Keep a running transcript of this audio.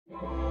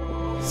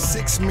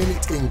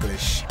6-Minute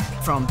English.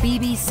 From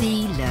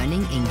BBC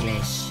Learning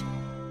English.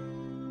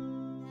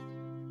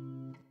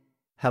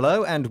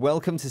 Hello and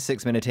welcome to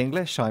 6-Minute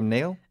English. I'm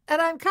Neil. And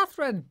I'm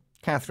Catherine.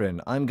 Catherine,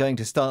 I'm going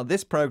to start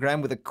this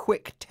programme with a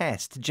quick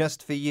test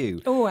just for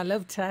you. Oh, I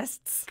love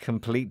tests.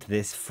 Complete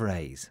this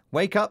phrase.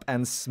 Wake up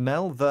and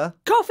smell the...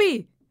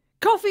 Coffee!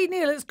 Coffee,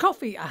 Neil, it's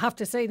coffee. I have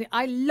to say,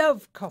 I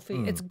love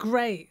coffee. It's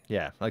great.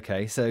 Yeah,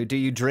 OK. So do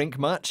you drink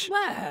much?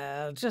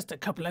 Well, just a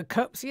couple of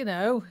cups, you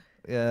know.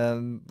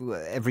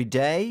 Every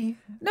day?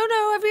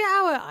 No, every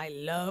hour. I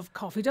love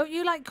coffee. Don't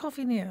you like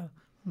coffee, Neil?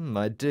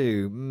 I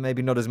do.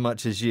 Maybe not as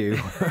much as you.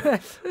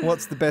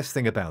 What's the best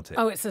thing about it?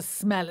 Oh, it's the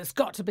smell. It's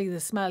got to be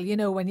the smell. You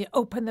know, when you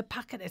open the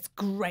packet, it's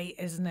great,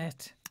 isn't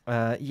it?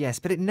 Yes,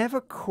 but it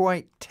never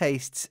quite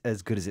tastes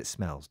as good as it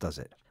smells, does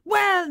it?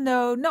 Well,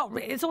 no, not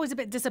really. It's always a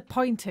bit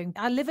disappointing.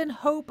 I live in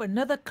hope.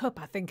 Another cup,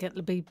 I think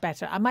it'll be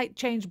better. I might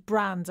change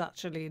brands,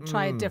 actually, and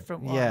try a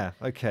different one. Yeah,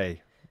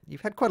 OK.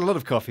 You've had quite a lot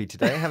of coffee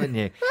today, haven't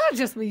you?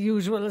 Just the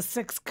usual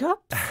 6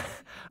 cups.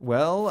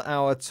 Well,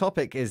 our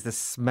topic is the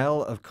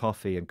smell of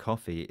coffee, and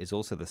coffee is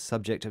also the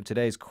subject of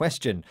today's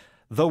question.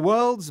 The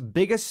world's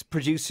biggest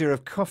producer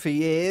of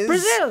coffee is...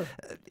 Brazil!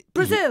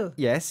 Brazil!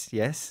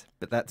 Yes,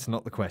 but that's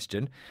not the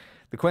question.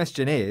 The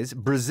question is,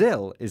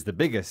 Brazil is the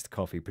biggest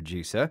coffee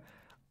producer.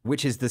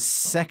 Which is the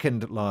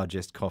second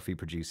largest coffee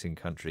producing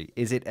country?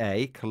 Is it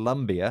A,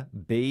 Colombia,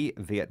 B,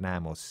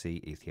 Vietnam, or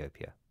C,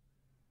 Ethiopia?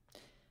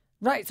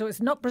 Right, so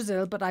it's not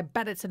Brazil, but I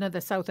bet it's another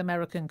South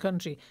American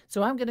country.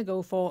 So I'm going to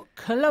go for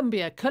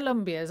Colombia.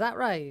 Colombia, is that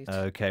right?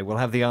 OK, we'll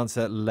have the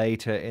answer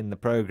later in the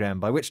programme,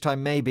 by which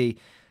time maybe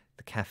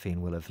the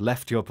caffeine will have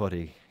left your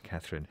body,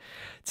 Catherine.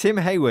 Tim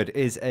Hayward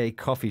is a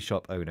coffee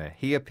shop owner.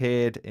 He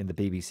appeared in the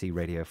BBC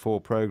Radio 4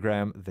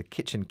 programme The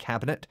Kitchen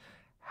Cabinet.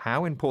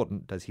 How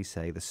important does he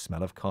say the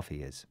smell of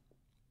coffee is?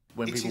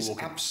 It is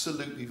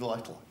absolutely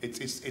vital.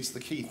 It's the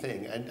key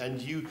thing.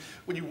 And you,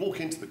 when you walk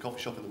into the coffee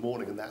shop in the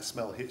morning and that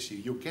smell hits you,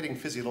 you're getting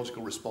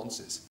physiological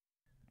responses.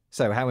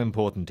 So how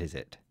important is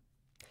it?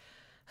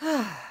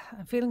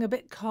 I'm feeling a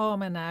bit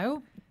calmer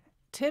now.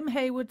 Tim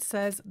Hayward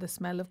says the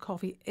smell of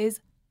coffee is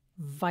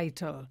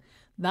vital.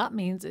 That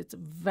means it's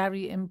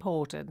very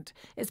important.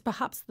 It's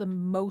perhaps the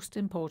most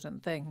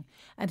important thing.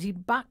 And he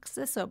backs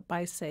this up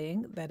by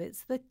saying that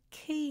it's the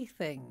key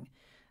thing.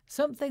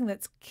 Something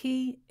that's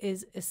key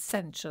is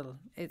essential.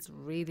 It's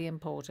really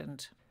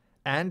important.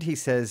 And he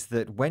says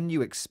that when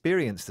you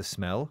experience the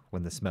smell,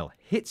 when the smell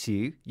hits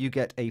you, you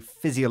get a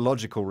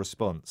physiological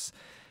response.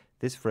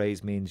 This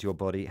phrase means your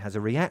body has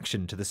a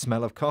reaction to the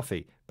smell of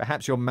coffee.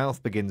 Perhaps your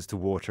mouth begins to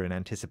water in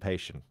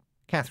anticipation.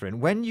 Catherine,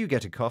 when you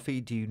get a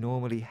coffee, do you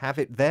normally have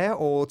it there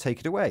or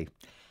take it away?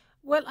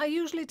 Well, I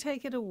usually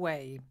take it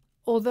away.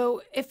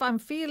 Although if I'm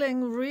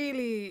feeling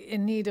really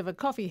in need of a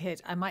coffee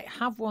hit, I might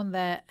have one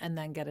there and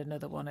then get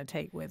another one to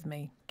take with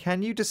me.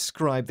 Can you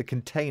describe the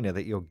container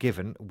that you're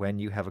given when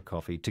you have a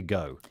coffee to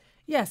go?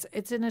 Yes,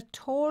 it's in a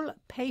tall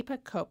paper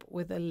cup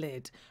with a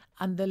lid.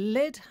 And the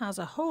lid has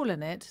a hole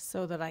in it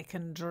so that I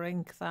can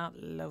drink that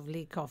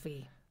lovely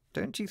coffee.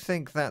 Don't you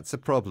think that's a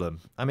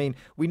problem? I mean,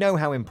 we know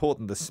how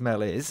important the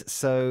smell is,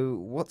 so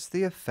what's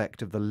the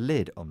effect of the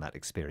lid on that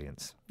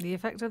experience? The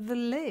effect of the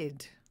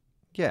lid?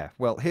 Yeah,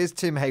 well, here's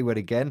Tim Hayward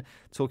again,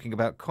 talking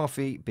about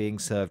coffee being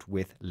served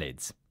with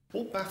lids.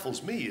 What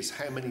baffles me is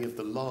how many of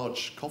the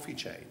large coffee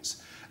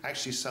chains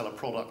actually sell a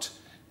product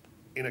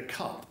in a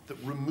cup that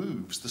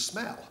removes the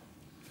smell.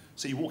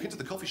 So you walk into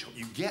the coffee shop,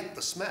 you get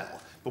the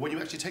smell, but when you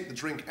actually take the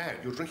drink out,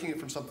 you're drinking it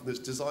from something that's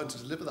designed to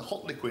deliver the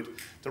hot liquid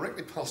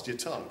directly past your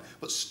tongue,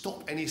 but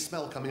stop any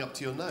smell coming up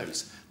to your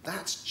nose.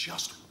 That's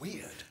just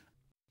weird.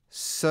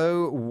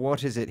 So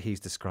what is it he's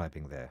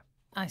describing there?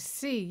 I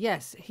see,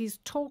 yes. He's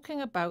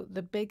talking about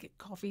the big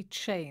coffee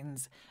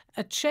chains.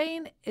 A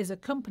chain is a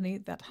company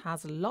that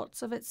has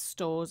lots of its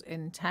stores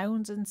in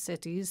towns and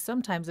cities,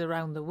 sometimes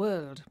around the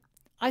world.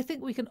 I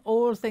think we can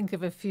all think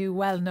of a few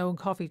well-known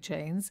coffee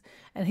chains,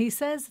 and he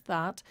says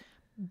that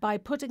by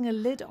putting a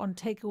lid on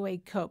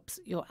takeaway cups,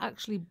 you're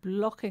actually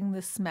blocking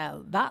the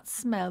smell, that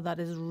smell that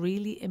is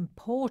really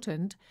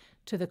important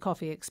to the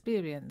coffee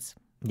experience.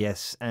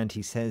 Yes, and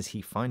he says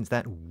he finds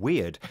that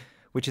weird,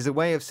 which is a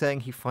way of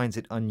saying he finds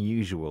it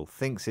unusual,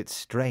 thinks it's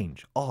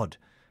strange, odd.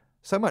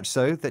 So much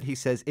so that he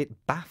says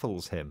it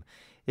baffles him.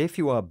 If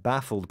you are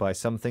baffled by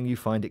something, you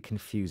find it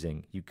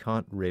confusing. You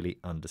can't really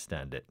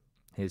understand it.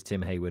 Here's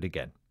Tim Hayward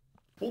again.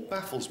 What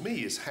baffles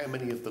me is how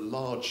many of the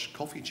large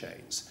coffee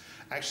chains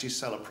actually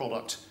sell a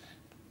product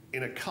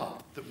in a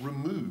cup that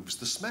removes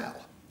the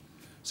smell.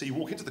 So you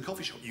walk into the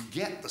coffee shop, you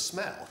get the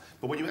smell,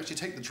 but when you actually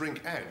take the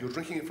drink out, you're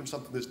drinking it from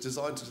something that's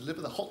designed to deliver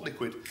the hot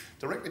liquid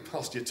directly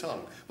past your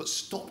tongue, but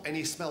stop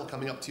any smell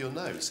coming up to your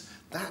nose.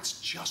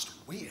 That's just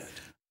weird.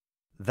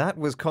 That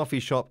was coffee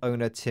shop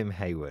owner Tim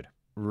Hayward.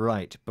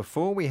 Right,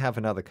 before we have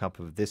another cup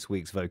of this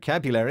week's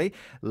vocabulary,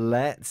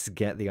 let's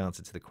get the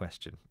answer to the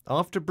question.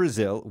 After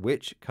Brazil,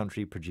 which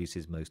country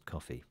produces most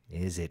coffee?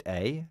 Is it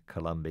A,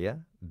 Colombia,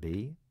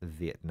 B,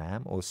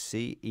 Vietnam, or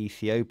C,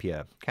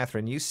 Ethiopia?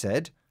 Catherine, you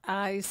said...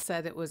 I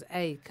said it was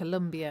A,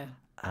 Colombia.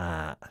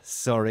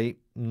 Sorry,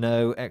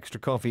 no extra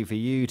coffee for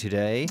you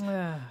today.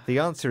 The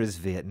answer is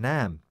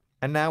Vietnam.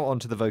 And now on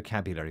to the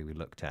vocabulary we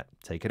looked at.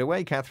 Take it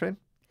away, Catherine.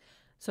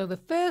 So the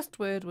first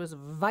word was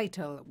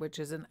vital, which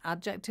is an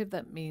adjective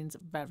that means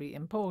very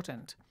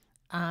important.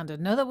 And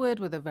another word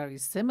with a very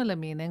similar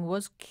meaning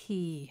was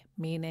key,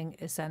 meaning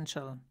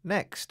essential.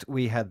 Next,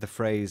 we had the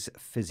phrase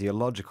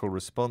physiological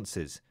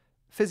responses.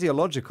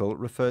 Physiological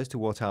refers to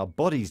what our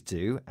bodies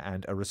do,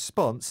 and a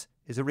response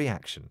is a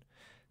reaction.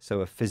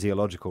 So a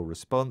physiological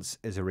response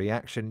is a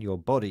reaction your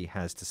body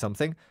has to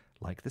something,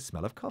 like the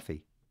smell of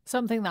coffee.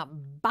 Something that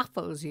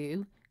baffles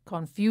you,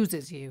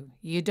 confuses you.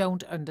 You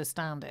don't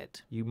understand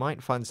it. You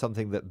might find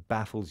something that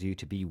baffles you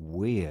to be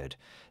weird.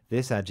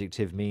 This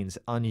adjective means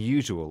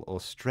unusual or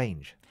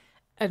strange.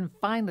 And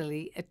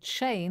finally, a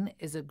chain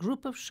is a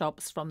group of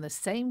shops from the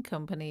same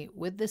company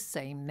with the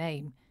same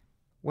name.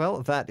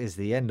 Well, that is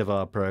the end of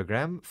our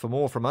programme. For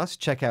more from us,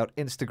 check out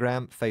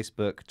Instagram,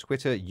 Facebook,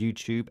 Twitter,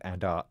 YouTube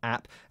and our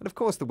app. And of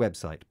course the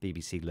website,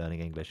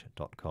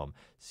 bbclearningenglish.com.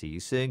 See you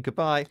soon.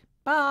 Goodbye.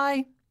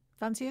 Bye.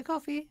 Fancy a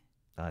coffee?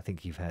 I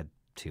think you've had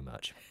too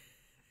much.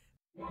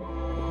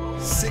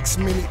 6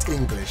 Minute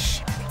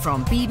English.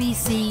 From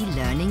BBC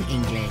Learning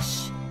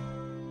English.